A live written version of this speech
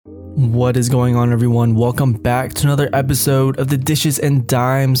What is going on, everyone? Welcome back to another episode of the Dishes and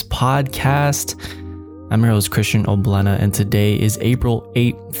Dimes podcast. I'm your host, Christian Oblena, and today is April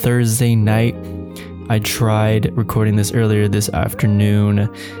 8th, Thursday night. I tried recording this earlier this afternoon,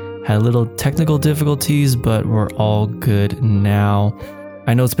 had a little technical difficulties, but we're all good now.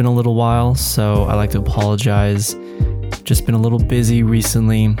 I know it's been a little while, so I like to apologize. Just been a little busy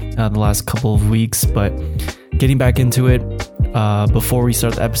recently, the last couple of weeks, but getting back into it. Before we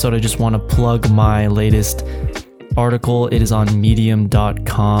start the episode, I just want to plug my latest article. It is on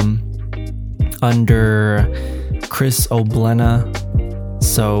medium.com under Chris Oblena.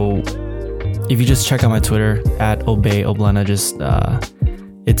 So if you just check out my Twitter at Obey Oblena,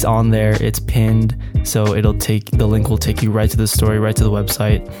 it's on there, it's pinned, so the link will take you right to the story, right to the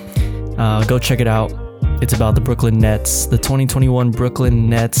website. Go check it out. It's about the Brooklyn Nets, the 2021 Brooklyn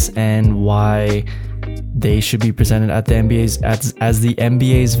Nets, and why they should be presented at the NBA's as the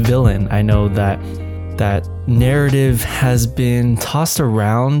NBA's villain. I know that narrative has been tossed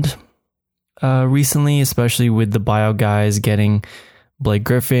around recently, especially with the buyout guys getting Blake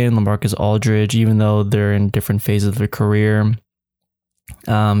Griffin, LaMarcus Aldridge, even though they're in different phases of their career.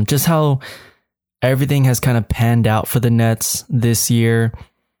 Just how everything has kind of panned out for the Nets this year.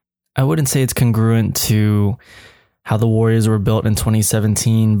 I wouldn't say it's congruent to how the Warriors were built in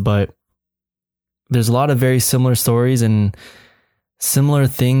 2017, but there's a lot of very similar stories and similar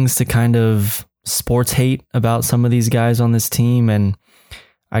things to kind of sports hate about some of these guys on this team. And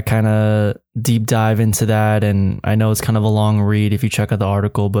I kind of deep dive into that. And I know it's kind of a long read if you check out the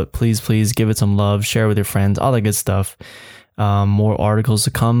article, but please give it some love, share with your friends, all that good stuff. More articles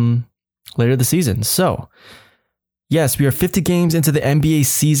to come later this season. So yes, we are 50 games into the NBA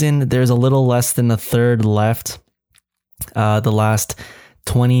season. There's a little less than a third left. The last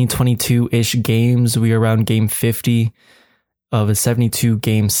 22-ish games, we are around game 50 of a 72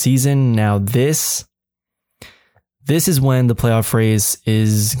 game season. Now this is when the playoff race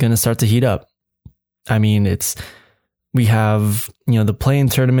is going to start to heat up. I mean, we have, the play-in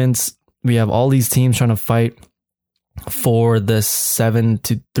tournaments, we have all these teams trying to fight for the 7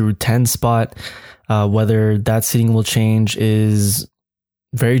 through 10 spot. Whether that seeding will change is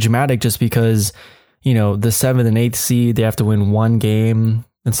very dramatic, just because the 7th and 8th seed, they have to win one game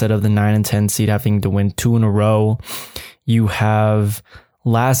instead of the 9 and 10 seed having to win 2 in a row. You have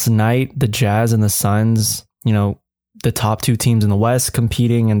last night, the Jazz and the Suns, the top two teams in the West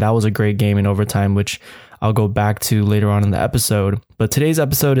competing, and that was a great game in overtime, which I'll go back to later on in the episode. But today's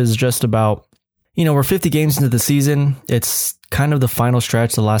episode is just about, we're 50 games into the season. It's kind of the final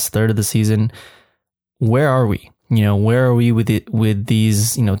stretch, the last third of the season. Where are we? Where are we with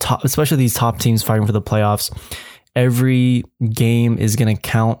these, top, especially these top teams fighting for the playoffs? Every game is going to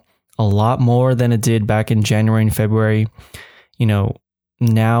count a lot more than it did back in January and February.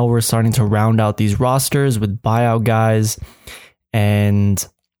 Now we're starting to round out these rosters with buyout guys. And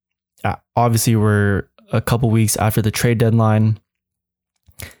obviously we're a couple weeks after the trade deadline.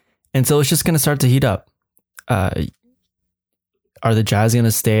 And so it's just going to start to heat up. Are the Jazz going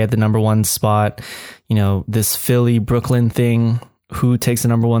to stay at the number one spot? This Philly Brooklyn thing, who takes the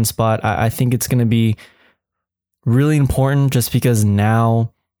number one spot? I think it's going to be really important, just because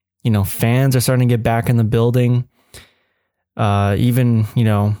now, fans are starting to get back in the building. Even,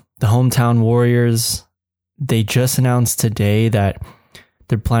 the hometown Warriors, they just announced today that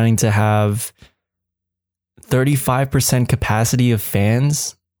they're planning to have 35% capacity of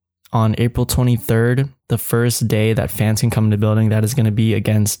fans on April 23rd, the first day that fans can come in the building. That is going to be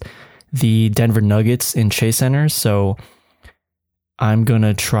against the Denver Nuggets in Chase Center. So I'm going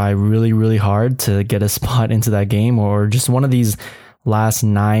to try really, really hard to get a spot into that game, or just one of these last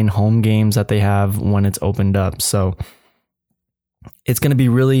 9 home games that they have when it's opened up. So it's going to be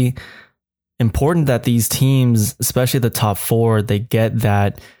really important that these teams, especially the top 4, they get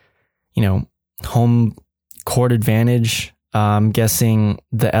that, home court advantage. I'm guessing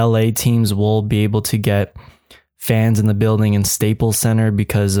the LA teams will be able to get fans in the building in Staples Center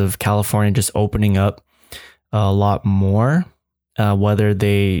because of California just opening up a lot more. Whether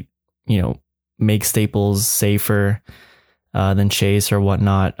they, make Staples safer than Chase or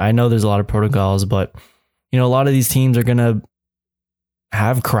whatnot. I know there's a lot of protocols, but, a lot of these teams are going to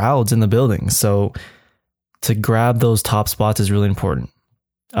have crowds in the building. So to grab those top spots is really important.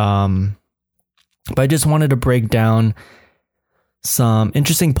 But I just wanted to break down some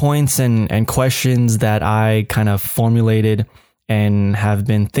interesting points and questions that I kind of formulated and have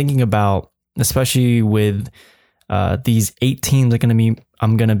been thinking about, especially with these 8 teams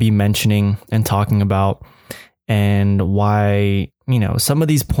I'm going to be mentioning and talking about, and why, some of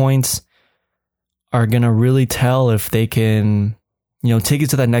these points are going to really tell if they can, take it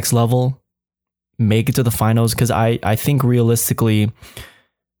to that next level, make it to the finals. Because I think realistically,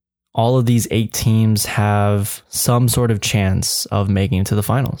 all of these 8 teams have some sort of chance of making it to the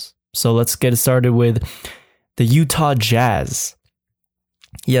finals. So let's get started with the Utah Jazz.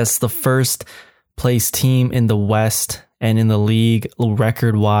 Yes, the first place team in the West and in the league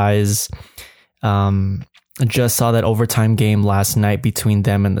record-wise. Just saw that overtime game last night between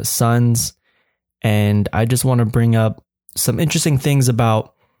them and the Suns. And I just want to bring up some interesting things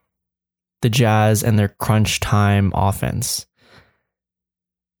about the Jazz and their crunch time offense.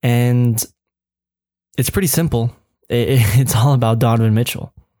 And it's pretty simple. It's all about Donovan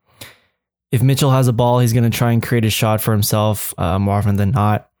Mitchell. If Mitchell has a ball, he's going to try and create a shot for himself more often than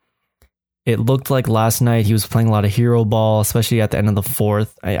not. It looked like last night he was playing a lot of hero ball, especially at the end of the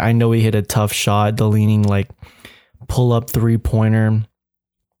fourth. I know he hit a tough shot, the leaning pull-up 3-pointer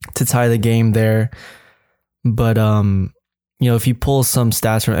to tie the game there. But if you pull some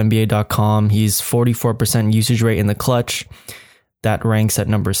stats from NBA.com, he's 44% usage rate in the clutch. That ranks at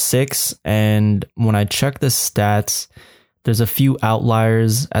number 6. And when I check the stats, there's a few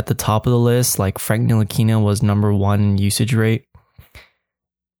outliers at the top of the list. Like Frank Ntilikina was number 1 in usage rate.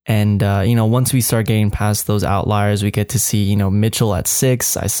 And, once we start getting past those outliers, we get to see, Mitchell at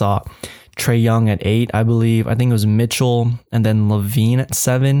 6. I saw Trae Young at 8, I believe. I think it was Mitchell and then Levine at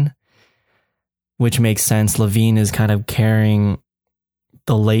 7, which makes sense. Levine is kind of carrying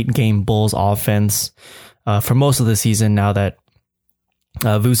the late game Bulls offense for most of the season now that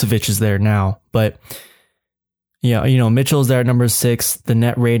Vucevic is there now. But Mitchell's there at number 6. The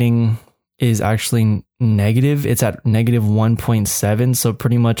net rating is actually negative. It's at negative 1.7, so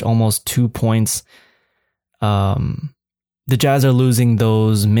pretty much almost 2 points. The Jazz are losing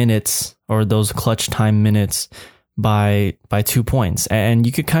those minutes or those clutch time minutes by 2 points. And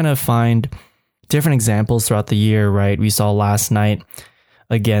you could kind of find different examples throughout the year, right? We saw last night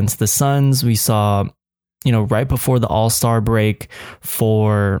against the Suns. We saw right before the All-Star break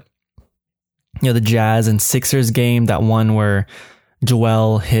for, the Jazz and Sixers game, that one where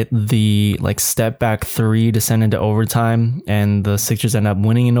Joel hit the step back 3 to send into overtime and the Sixers end up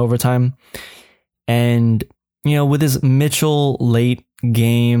winning in overtime. And, with his Mitchell late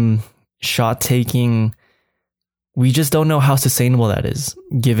game shot taking, we just don't know how sustainable that is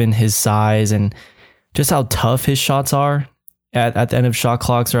given his size and just how tough his shots are at the end of shot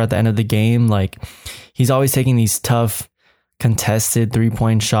clocks or at the end of the game. He's always taking these tough contested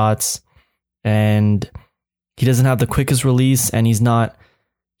 3-point shots, and he doesn't have the quickest release, and he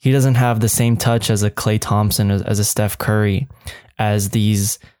doesn't have the same touch as a Klay Thompson, as a Steph Curry, as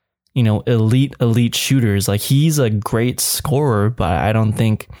these, elite shooters. He's a great scorer, but I don't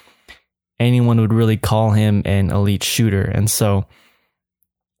think anyone would really call him an elite shooter. And so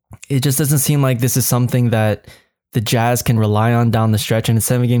it just doesn't seem like this is something that the Jazz can rely on down the stretch in a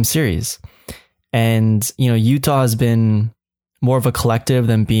 7-game series. And, Utah has been more of a collective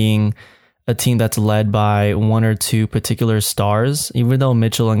than being a team that's led by 1 or 2 particular stars. Even though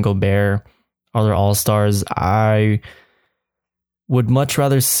Mitchell and Gobert are their all-stars, I would much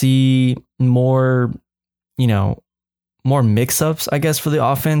rather see more mix-ups, I guess, for the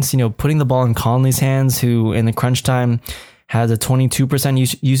offense. Putting the ball in Conley's hands, who in the crunch time has a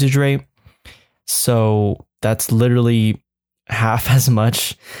 22% usage rate. So that's literally half as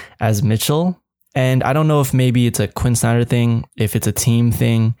much as Mitchell. And I don't know if maybe it's a Quinn Snyder thing, if it's a team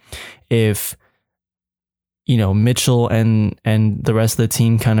thing, if, Mitchell and the rest of the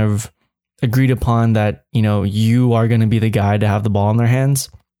team kind of agreed upon that, you are going to be the guy to have the ball in their hands.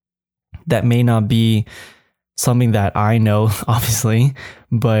 That may not be something that I know, obviously,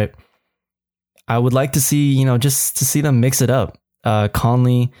 but I would like to see, just to see them mix it up.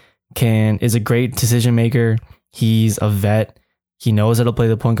 Conley is a great decision maker. He's a vet. He knows how to play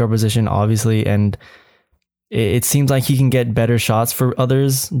the point guard position, obviously, and it seems like he can get better shots for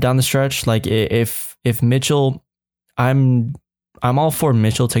others down the stretch. If Mitchell, I'm all for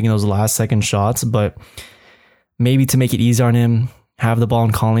Mitchell taking those last second shots, but maybe to make it easier on him, have the ball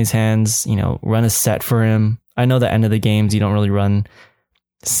in Conley's hands, run a set for him. I know the end of the games, you don't really run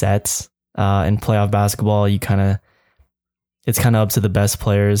sets in playoff basketball. It's kind of up to the best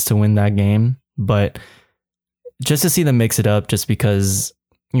players to win that game, but just to see them mix it up, just because,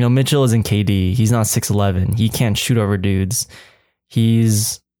 Mitchell isn't KD. He's not 6'11". He can't shoot over dudes.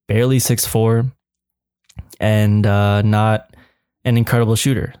 He's barely 6'4", and not an incredible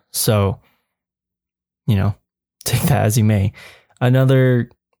shooter. So, take that as you may.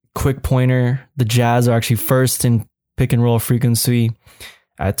 Another quick pointer, the Jazz are actually first in pick and roll frequency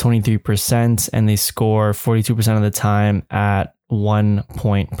at 23%, and they score 42% of the time at 1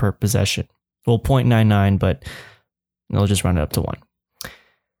 point per possession. Well, 0.99, but they'll just round it up to 1.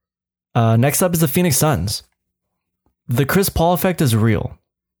 Next up is the Phoenix Suns. The Chris Paul effect is real.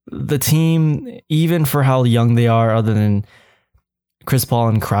 The team, even for how young they are, other than Chris Paul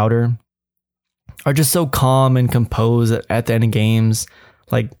and Crowder, are just so calm and composed at the end of games.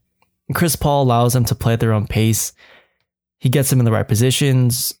 Like, Chris Paul allows them to play at their own pace. He gets them in the right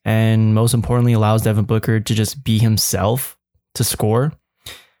positions, and most importantly, allows Devin Booker to just be himself to score.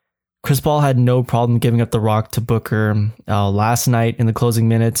 Chris Paul had no problem giving up the rock to Booker last night in the closing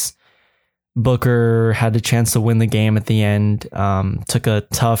minutes. Booker had the chance to win the game at the end. Took a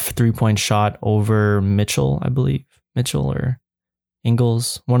tough 3-point shot over Mitchell, I believe. Mitchell or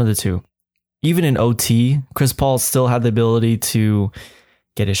Ingles, one of the two. Even in OT, Chris Paul still had the ability to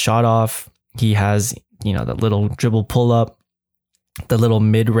get his shot off. He has, that little dribble pull up, the little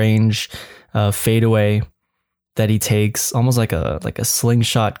mid-range fadeaway that he takes, almost like a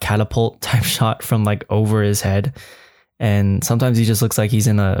slingshot catapult type shot from like over his head. And sometimes he just looks like he's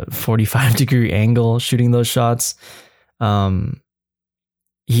in a 45-degree angle shooting those shots.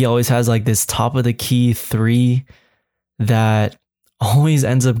 He always has like this top of the key three that always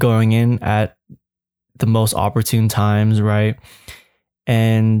ends up going in at the most opportune times, right?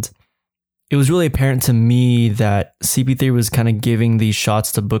 And it was really apparent to me that CP3 was kind of giving these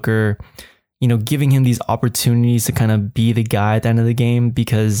shots to Booker, giving him these opportunities to kind of be the guy at the end of the game,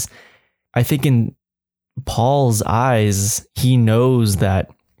 because I think in Paul's eyes, he knows that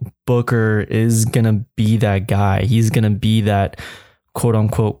Booker is going to be that guy. He's going to be that quote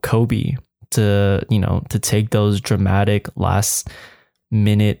unquote Kobe to take those dramatic last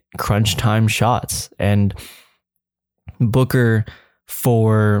minute crunch time shots. And Booker,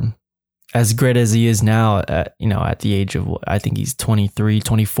 for as great as he is now at the age of, I think he's 23,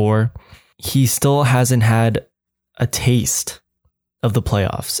 24, he still hasn't had a taste of the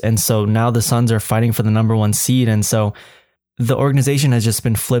playoffs. And so now the Suns are fighting for the number one seed. And so the organization has just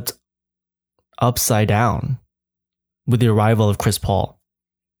been flipped upside down with the arrival of Chris Paul.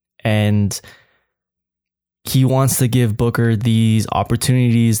 And he wants to give Booker these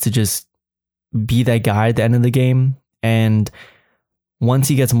opportunities to just be that guy at the end of the game. And once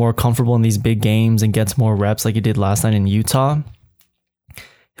he gets more comfortable in these big games and gets more reps like he did last night in Utah,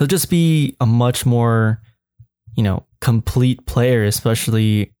 he'll just be a much more, complete player,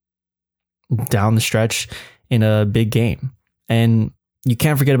 especially down the stretch in a big game. And you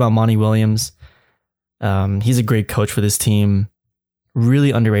can't forget about Monty Williams. He's a great coach for this team, really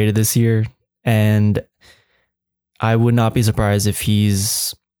underrated this year. And I would not be surprised if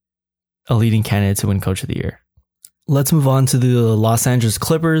he's a leading candidate to win Coach of the Year. Let's move on to the Los Angeles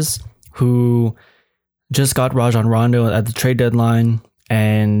Clippers, who just got Rajon Rondo at the trade deadline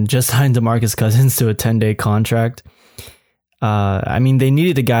and just signed DeMarcus Cousins to a 10-day contract. They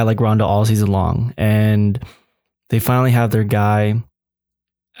needed a guy like Rondo all season long, and they finally have their guy.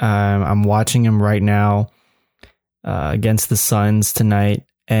 I'm watching him right now against the Suns tonight,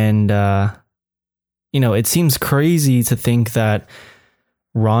 and it seems crazy to think that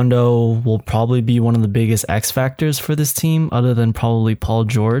Rondo will probably be one of the biggest X factors for this team, other than probably Paul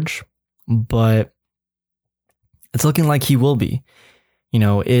George, but it's looking like he will be.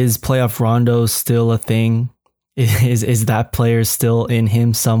 Is playoff Rondo still a thing? Is that player still in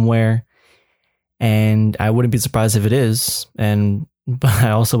him somewhere? And I wouldn't be surprised if it is. But I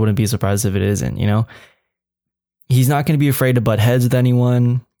also wouldn't be surprised if it isn't, He's not going to be afraid to butt heads with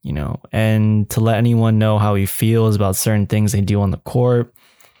anyone, and to let anyone know how he feels about certain things they do on the court.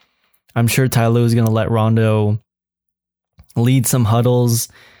 I'm sure Ty Lue is going to let Rondo lead some huddles,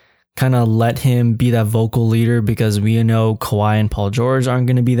 kind of let him be that vocal leader, because we know Kawhi and Paul George aren't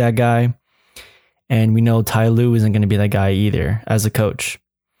going to be that guy. And we know Ty Lue isn't going to be that guy either as a coach.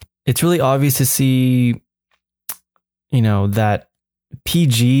 It's really obvious to see, that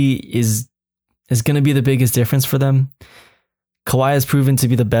PG is going to be the biggest difference for them. Kawhi has proven to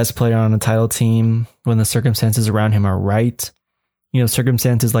be the best player on a title team when the circumstances around him are right.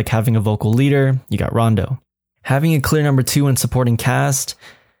 Circumstances like having a vocal leader, you got Rondo. Having a clear number two and supporting cast,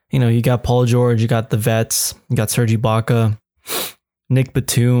 you got Paul George, you got the vets, you got Serge Ibaka. Nick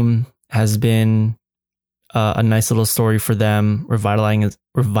Batum has been a nice little story for them,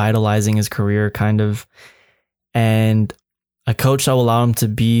 revitalizing his career, kind of. And a coach that will allow him to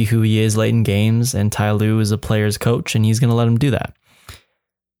be who he is late in games, and Ty Lue is a player's coach, and he's going to let him do that.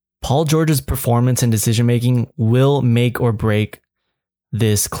 Paul George's performance and decision-making will make or break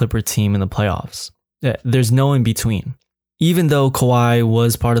this Clipper team in the playoffs. There's no in between. Even though Kawhi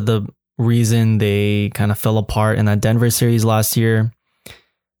was part of the reason they kind of fell apart in that Denver series last year,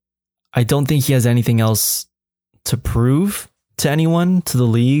 I don't think he has anything else to prove to anyone, to the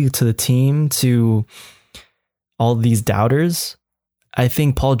league, to the team, to all these doubters. I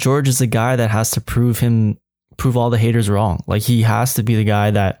think Paul George is the guy that has to prove all the haters wrong. Like, he has to be the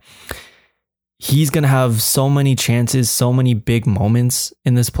guy that he's going to have so many chances, so many big moments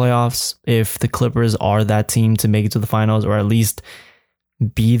in this playoffs if the Clippers are that team to make it to the finals, or at least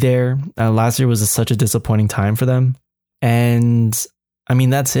be there. Last year was such a disappointing time for them. And I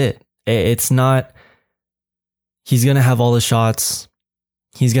mean, that's it. It's not, he's going to have all the shots.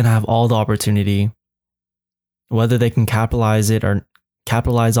 He's going to have all the opportunity. Whether they can capitalize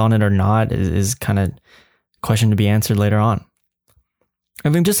on it or not is kind of question to be answered later on. I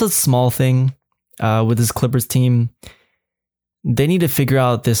mean, just a small thing with this Clippers team, they need to figure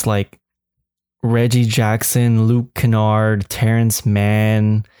out this like Reggie Jackson, Luke Kennard, Terrence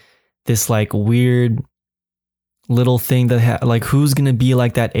Mann, this like weird little thing that like who's going to be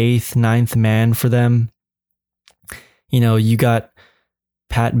like that 8th, 9th man for them. You know, you got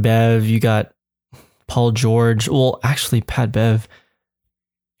Pat Bev, you got Paul George. Well, actually Pat Bev,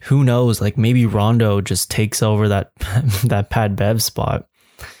 who knows? Like maybe Rondo just takes over that Pat Bev spot.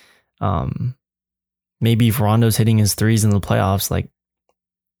 Maybe if Rondo's hitting his threes in the playoffs, like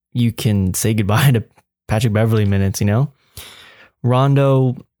you can say goodbye to Patrick Beverly minutes, you know?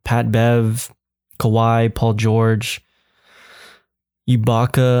 Rondo, Pat Bev, Kawhi, Paul George,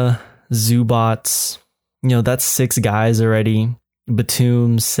 Ibaka, Zubats. You know, that's 6 guys already.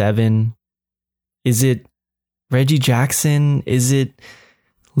 Batum, 7. Is it Reggie Jackson? Is it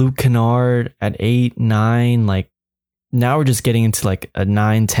Luke Kennard at 8, 9? Like, now we're just getting into like a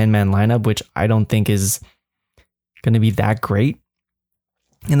 9-10 man lineup, which I don't think is going to be that great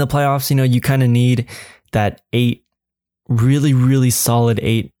in the playoffs. You know, you kind of need that 8, really, really solid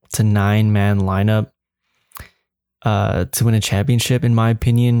 8 to 9 man lineup to win a championship, in my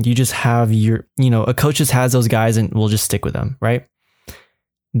opinion. You just have a coach just has those guys and will just stick with them, right?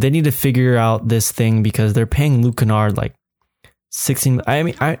 They need to figure out this thing because they're paying Luke Kennard like 16. I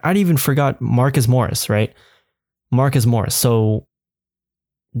mean, I'd even forgot Marcus Morris, right? Marcus Morris. So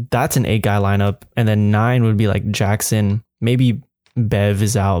that's an 8 guy lineup. And then 9 would be like Jackson. Maybe Bev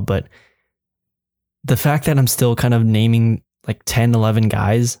is out. But the fact that I'm still kind of naming like 10, 11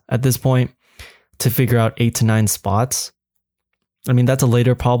 guys at this point to figure out 8 to 9 spots. I mean, that's a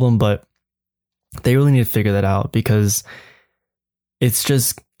later problem, but they really need to figure that out because it's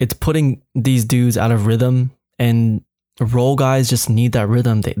putting these dudes out of rhythm, and role guys just need that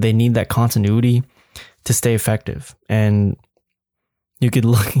rhythm. They need that continuity to stay effective. And you could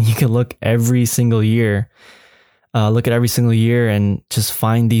look every single year, and just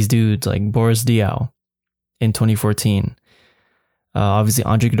find these dudes like Boris Diaw in 2014. Obviously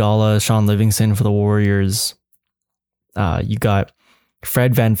Andre Iguodala, Sean Livingston for the Warriors. You got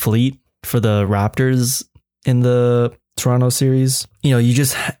Fred VanVleet for the Raptors in the Toronto series. You know, you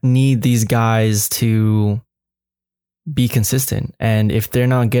just need these guys to be consistent. And if they're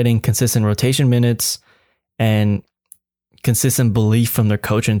not getting consistent rotation minutes and consistent belief from their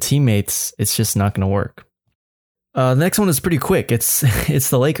coach and teammates, it's just not going to work. The next one is pretty quick. It's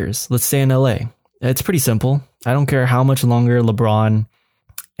the Lakers. Let's stay in LA. It's pretty simple. I don't care how much longer LeBron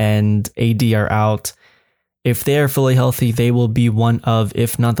and AD are out. If they are fully healthy, they will be one of,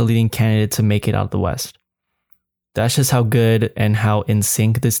 if not the leading candidate to make it out of the West. That's just how good and how in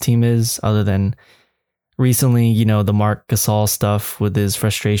sync this team is, other than recently, you know, the Marc Gasol stuff with his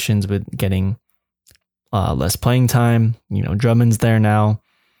frustrations with getting less playing time. You know, Drummond's there now.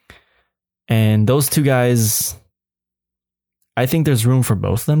 And those 2 guys, I think there's room for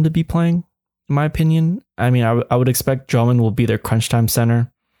both of them to be playing, in my opinion. I mean, I would expect Drummond will be their crunch time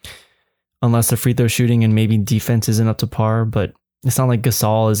center, unless the free throw shooting and maybe defense isn't up to par. But it's not like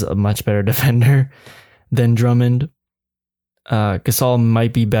Gasol is a much better defender than Drummond. Gasol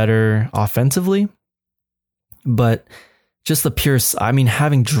might be better offensively, but just the pure, I mean,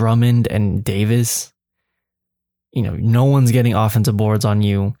 having Drummond and Davis, you know, no one's getting offensive boards on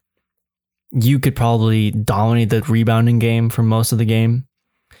you. You could probably dominate the rebounding game for most of the game,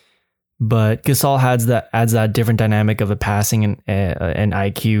 but Gasol adds that different dynamic of a passing and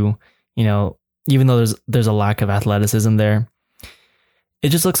IQ. You know, even though there's a lack of athleticism there, it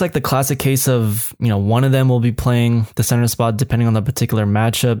just looks like the classic case of, you know, one of them will be playing the center spot depending on the particular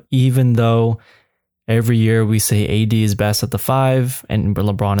matchup, even though every year we say AD is best at the 5 and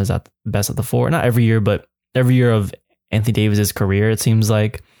LeBron is at best at the 4. Not every year, but every year of Anthony Davis's career, it seems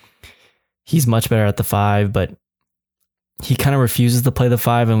like he's much better at the 5, but he kind of refuses to play the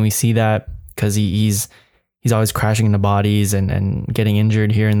 5, and we see that because he's always crashing into bodies and getting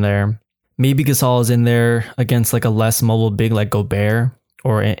injured here and there. Maybe Gasol is in there against like a less mobile big like Gobert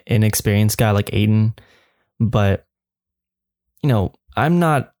or an inexperienced guy like Ayton, but you know, I'm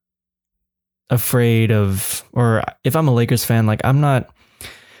not afraid of, or if I'm a Lakers fan, like I'm not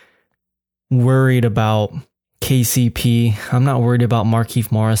worried about KCP. I'm not worried about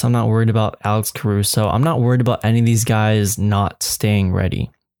Markieff Morris. I'm not worried about Alex Caruso. I'm not worried about any of these guys not staying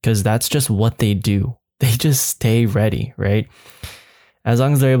ready, because that's just what they do. They just stay ready, right? As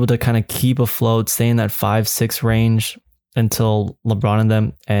long as they're able to kind of keep afloat, stay in that 5-6 range until LeBron and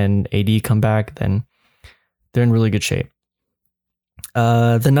them and AD come back, then they're in really good shape.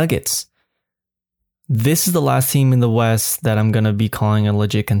 The Nuggets. This is the last team in the West that I'm going to be calling a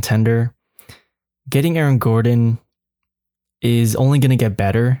legit contender. Getting Aaron Gordon is only going to get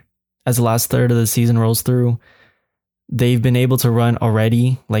better as the last third of the season rolls through. They've been able to run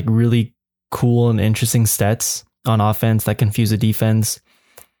already like really cool and interesting sets on offense that confuse the defense.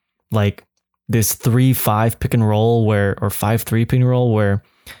 Like this 3-5 pick and roll or 5-3 pick and roll where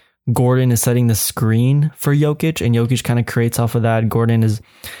Gordon is setting the screen for Jokic and Jokic kind of creates off of that. Gordon is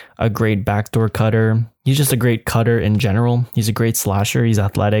a great backdoor cutter. He's just a great cutter in general. He's a great slasher. He's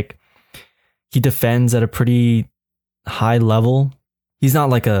athletic. He defends at a pretty high level. He's not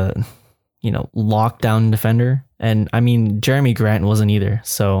like a, lockdown defender. And I mean, Jeremy Grant wasn't either.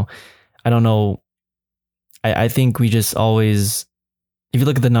 So I don't know. I think we just always, if you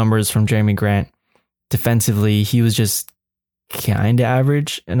look at the numbers from Jeremy Grant, defensively, he was just kind of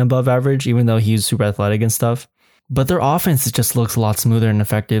average and above average, even though he was super athletic and stuff. But their offense just looks a lot smoother and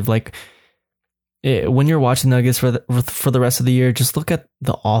effective. Like when you're watching Nuggets for the rest of the year, just look at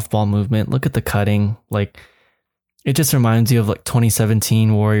the off-ball movement. Look at the cutting. Like it just reminds you of like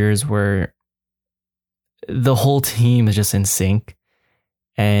 2017 Warriors, where the whole team is just in sync,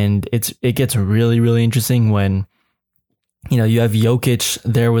 and it gets really, really interesting when you have Jokic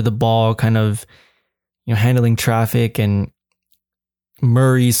there with the ball, kind of handling traffic, and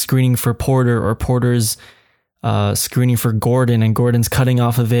Murray screening for Porter, or Porter's screening for Gordon, and Gordon's cutting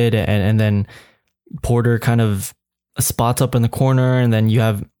off of it, and then Porter kind of spots up in the corner, and then you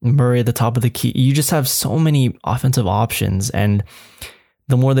have Murray at the top of the key. You just have so many offensive options, and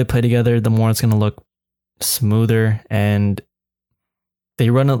the more they play together, the more it's going to look smoother. And they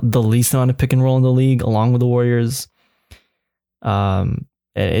run the least amount of pick and roll in the league, along with the Warriors.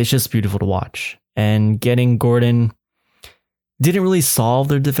 It's just beautiful to watch. And getting Gordon didn't really solve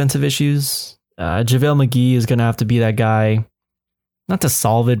their defensive issues. JaVale McGee is going to have to be that guy, not to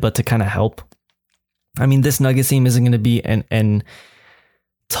solve it, but to kind of help. I mean, this Nuggets team isn't going to be an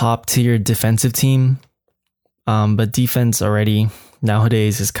top tier defensive team, but defense already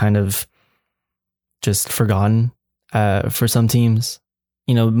nowadays is kind of just forgotten for some teams.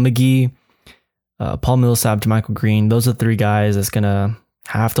 McGee, Paul Millsap, JaMychal Green, those are three guys that's going to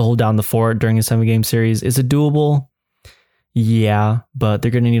have to hold down the fort during a 7-game series. Is it doable? Yeah, but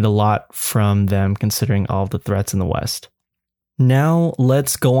they're going to need a lot from them considering all the threats in the West. Now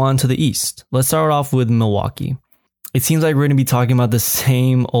let's go on to the East. Let's start off with Milwaukee. It seems like we're going to be talking about the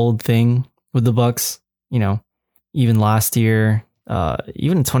same old thing with the Bucks. Even last year,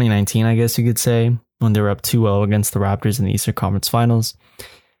 even in 2019, I guess you could say, when they were up 2-0 against the Raptors in the Eastern Conference Finals.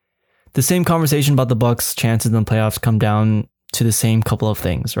 The same conversation about the Bucks' chances in the playoffs come down to the same couple of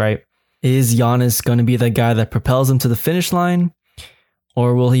things, right? Is Giannis going to be the guy that propels them to the finish line,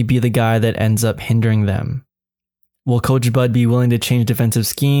 or will he be the guy that ends up hindering them? Will Coach Bud be willing to change defensive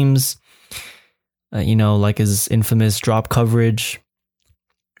schemes, like his infamous drop coverage?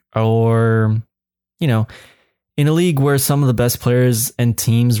 Or, in a league where some of the best players and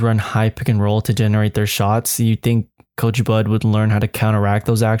teams run high pick and roll to generate their shots, you think Coach Bud would learn how to counteract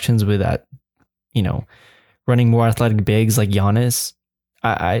those actions with that, running more athletic bigs like Giannis?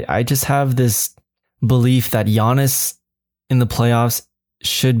 I just have this belief that Giannis in the playoffs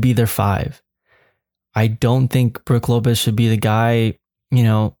should be their 5. I don't think Brook Lopez should be the guy,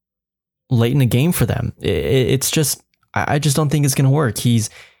 late in the game for them. It's just, I just don't think it's going to work. He's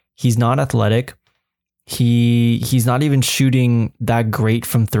not athletic. He's not even shooting that great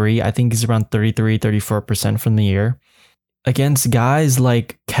from 3. I think he's around 34% from the year. Against guys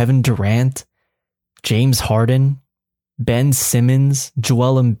like Kevin Durant, James Harden, Ben Simmons,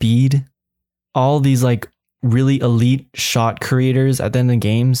 Joel Embiid, all these like really elite shot creators at the end of the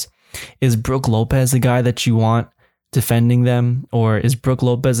games. Is Brook Lopez the guy that you want defending them? Or is Brook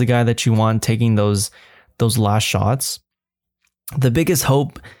Lopez the guy that you want taking those last shots? The biggest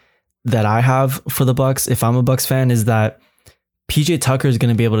hope that I have for the Bucks, if I'm a Bucks fan, is that PJ Tucker is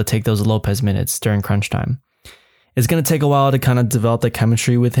going to be able to take those Lopez minutes during crunch time. It's going to take a while to kind of develop the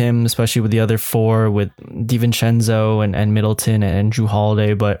chemistry with him, especially with the other 4, with DiVincenzo and Middleton and Drew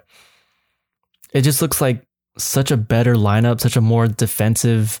Holiday. But it just looks like such a better lineup, such a more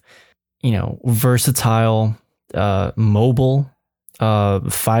defensive, versatile, mobile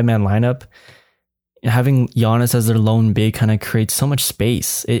 5-man lineup. having Giannis as their lone big kind of creates so much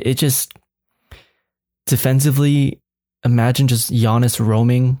space. It just defensively, imagine just Giannis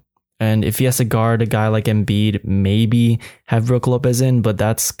roaming. And if he has to guard a guy like Embiid, maybe have Brook Lopez in, but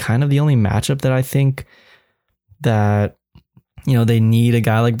that's kind of the only matchup that I think that, they need a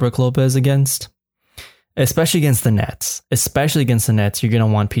guy like Brook Lopez against, especially against the Nets. Especially against the Nets, you're going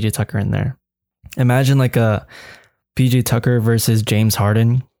to want PJ Tucker in there. Imagine like a PJ Tucker versus James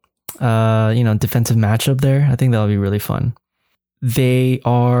Harden, defensive matchup there. I think that'll be really fun. They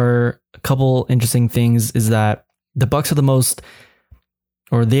are a couple interesting things is that the Bucks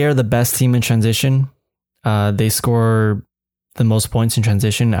are they are the best team in transition. They score the most points in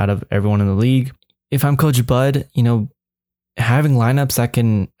transition out of everyone in the league. If I'm Coach Bud, having lineups that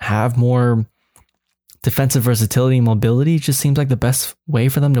can have more defensive versatility and mobility just seems like the best way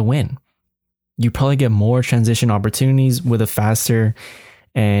for them to win. You probably get more transition opportunities with a faster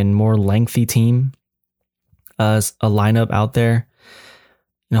and more lengthy team as a lineup out there.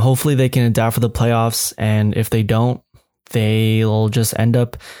 Hopefully they can adapt for the playoffs, and if they don't, they'll just end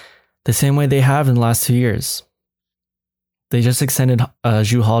up the same way they have in the last 2 years. They just extended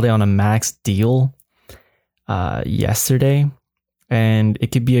Jrue Holiday on a max deal yesterday, and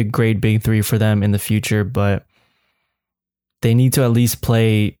it could be a great big three for them in the future, but they need to at least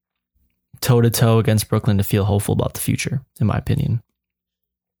play toe-to-toe against Brooklyn to feel hopeful about the future, in my opinion.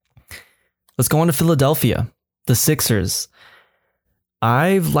 Let's go on to Philadelphia, the Sixers.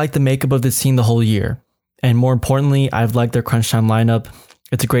 I've liked the makeup of this team the whole year. And more importantly, I've liked their crunch time lineup.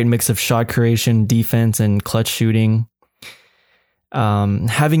 It's a great mix of shot creation, defense, and clutch shooting.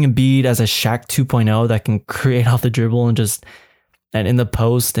 Having Embiid as a Shaq 2.0 that can create off the dribble and in the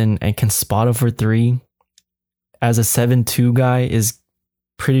post and can spot up for three as a 7-2 guy is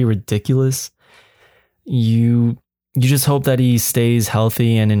pretty ridiculous. You just hope that he stays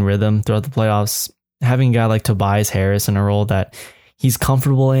healthy and in rhythm throughout the playoffs. Having a guy like Tobias Harris in a role that he's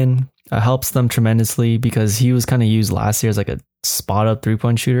comfortable in helps them tremendously, because he was kind of used last year as like a spot up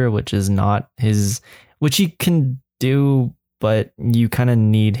 3-point shooter, which is not which he can do, but you kind of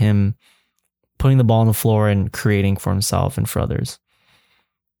need him putting the ball on the floor and creating for himself and for others.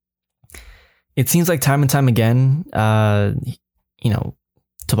 It seems like time and time again,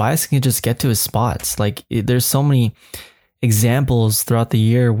 Tobias can just get to his spots. There's so many examples throughout the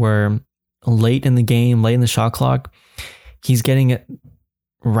year where late in the game, late in the shot clock, he's getting it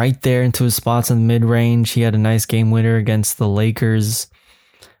right there into his spots in the mid-range. He had a nice game winner against the Lakers.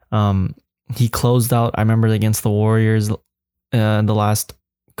 He closed out, I remember, against the Warriors the last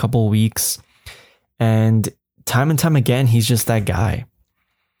couple weeks. And time again, he's just that guy.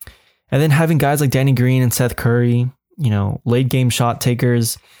 And then having guys like Danny Green and Seth Curry, late game shot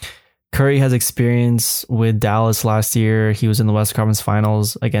takers. Curry has experience with Dallas last year. He was in the Western Conference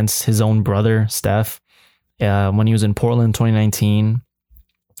Finals against his own brother, Steph, when he was in Portland in 2019.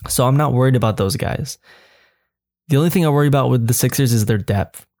 So I'm not worried about those guys. The only thing I worry about with the Sixers is their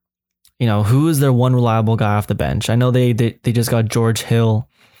depth. Who is their one reliable guy off the bench? I know they just got George Hill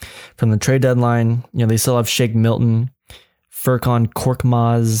from the trade deadline. They still have Shake Milton, Furkan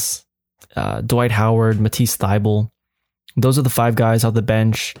Korkmaz, Dwight Howard, Matisse Thybulle. Those are the 5 guys off the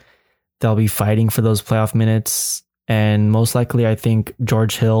bench. They'll be fighting for those playoff minutes. And most likely, I think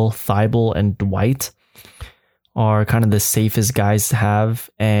George Hill, Thybulle, and Dwight are kind of the safest guys to have,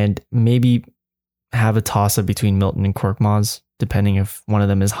 and maybe have a toss-up between Milton and Korkmaz, depending if one of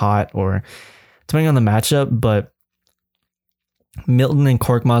them is hot or depending on the matchup. But Milton and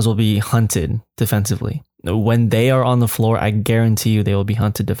Korkmaz will be hunted defensively. When they are on the floor, I guarantee you they will be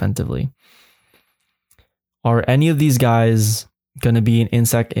hunted defensively. Are any of these guys going to be an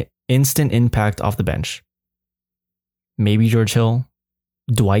instant impact off the bench? Maybe George Hill,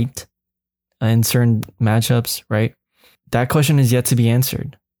 Dwight, in certain matchups, right? That question is yet to be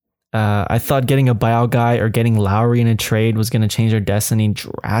answered. I thought getting a buyout guy or getting Lowry in a trade was going to change their destiny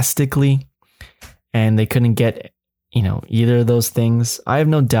drastically, and they couldn't get, either of those things. I have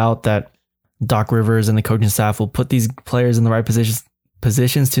no doubt that Doc Rivers and the coaching staff will put these players in the right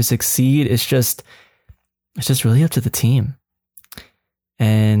positions to succeed. It's just really up to the team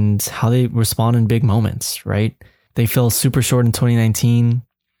and how they respond in big moments, right? They fell super short in 2019.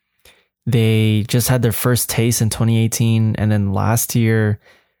 They just had their first taste in 2018. And then last year,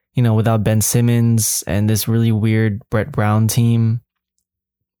 without Ben Simmons and this really weird Brett Brown team,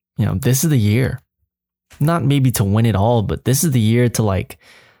 this is the year. Not maybe to win it all, but this is the year to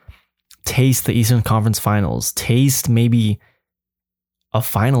taste the Eastern Conference Finals, taste maybe a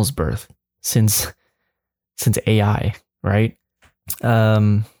finals berth since AI, right?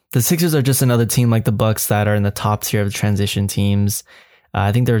 The Sixers are just another team like the Bucks that are in the top tier of the transition teams.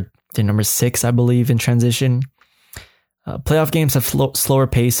 I think they're They're number 6, I believe, in transition. Playoff games have slower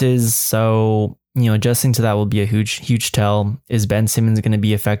paces, so adjusting to that will be a huge tell. Is Ben Simmons going to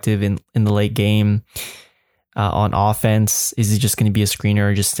be effective in the late game on offense? Is he just going to be a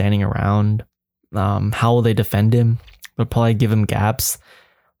screener or just standing around? How will they defend him? They'll probably give him gaps.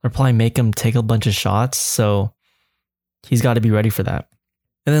 They'll probably make him take a bunch of shots, so he's got to be ready for that.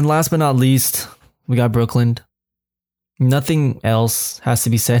 And then last but not least, we got Brooklyn. Nothing else has to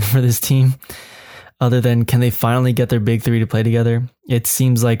be said for this team other than, can they finally get their big three to play together? It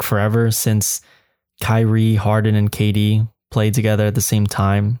seems like forever since Kyrie, Harden, and KD played together at the same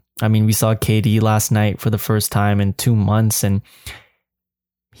time. I mean, we saw KD last night for the first time in 2 months, and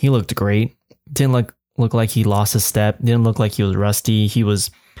he looked great. Didn't look like he lost a step. Didn't look like he was rusty.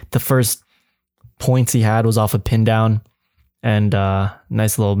 The first points he had was off a pin down and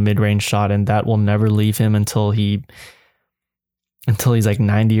nice little mid-range shot, and that will never leave him until he's like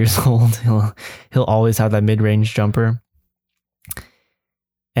 90 years old. He'll always have that mid-range jumper.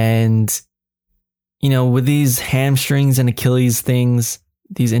 And with these hamstrings and Achilles things,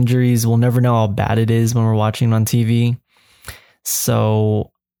 these injuries, we'll never know how bad it is when we're watching on TV.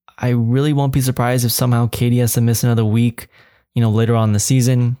 So I really won't be surprised if somehow KD has to miss another week, later on in the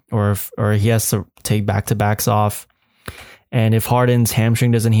season, or he has to take back-to-backs off. And if Harden's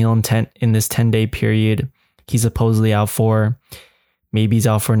hamstring doesn't heal in this 10-day period, he's supposedly out for, maybe he's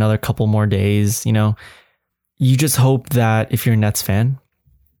out for another couple more days. You just hope that if you're a Nets fan,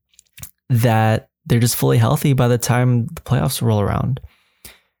 that they're just fully healthy by the time the playoffs roll around.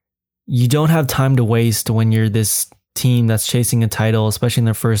 You don't have time to waste when you're this team that's chasing a title, especially in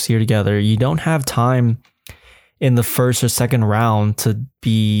their first year together. You don't have time in the first or second round to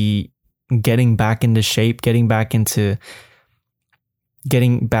be getting back into shape, getting back to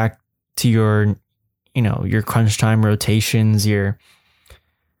your, your crunch time rotations, your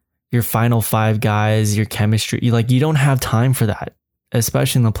final 5 guys, your chemistry. You don't have time for that,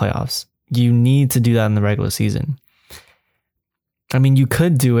 especially in the playoffs. You need to do that in the regular season. I mean, you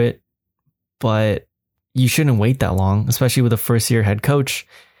could do it, but you shouldn't wait that long, especially with a first-year head coach,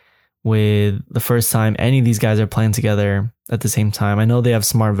 with the first time any of these guys are playing together at the same time. I know they have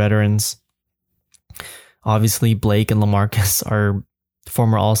smart veterans. Obviously, Blake and LaMarcus are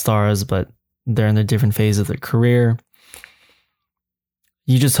former All-Stars, but they're in their different phase of their career.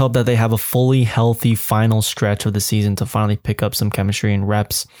 You just hope that they have a fully healthy final stretch of the season to finally pick up some chemistry and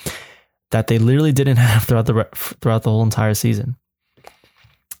reps that they literally didn't have throughout the whole entire season.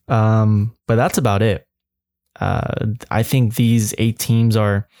 But that's about it. I think these 8 teams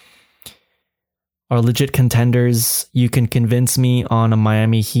are legit contenders. You can convince me on a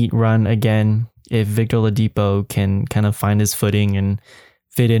Miami Heat run again if Victor Oladipo can kind of find his footing and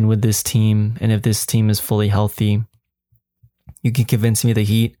fit in with this team, and if this team is fully healthy. You can convince me of the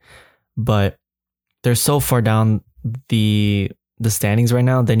Heat, but they're so far down the standings right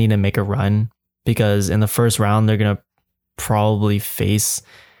now. They need to make a run, because in the first round they're gonna probably face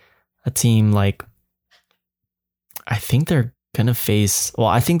a team like, I think they're gonna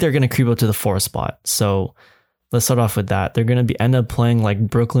creep up to the 4th spot. So let's start off with that. They're gonna end up playing like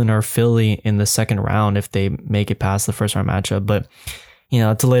Brooklyn or Philly in the second round if they make it past the first round matchup. But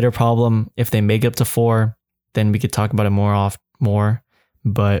it's a later problem. If they make it up to 4, then we could talk about it more.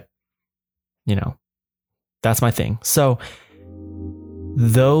 But that's my thing. So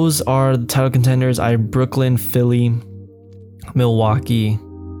those are the title contenders. I have Brooklyn, Philly, Milwaukee,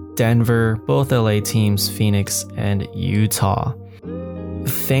 Denver, both LA teams, Phoenix, and Utah.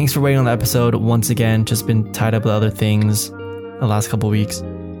 Thanks for waiting on the episode. Once again, just been tied up with other things the last couple weeks,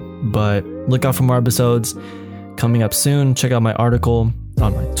 but look out for more episodes coming up soon. Check out my article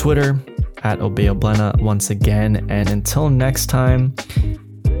on my Twitter at ObeOblena once again. And until next time,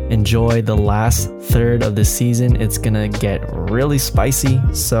 enjoy the last third of the season. It's gonna get really spicy,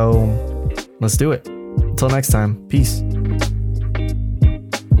 so let's do it. Until next time, peace.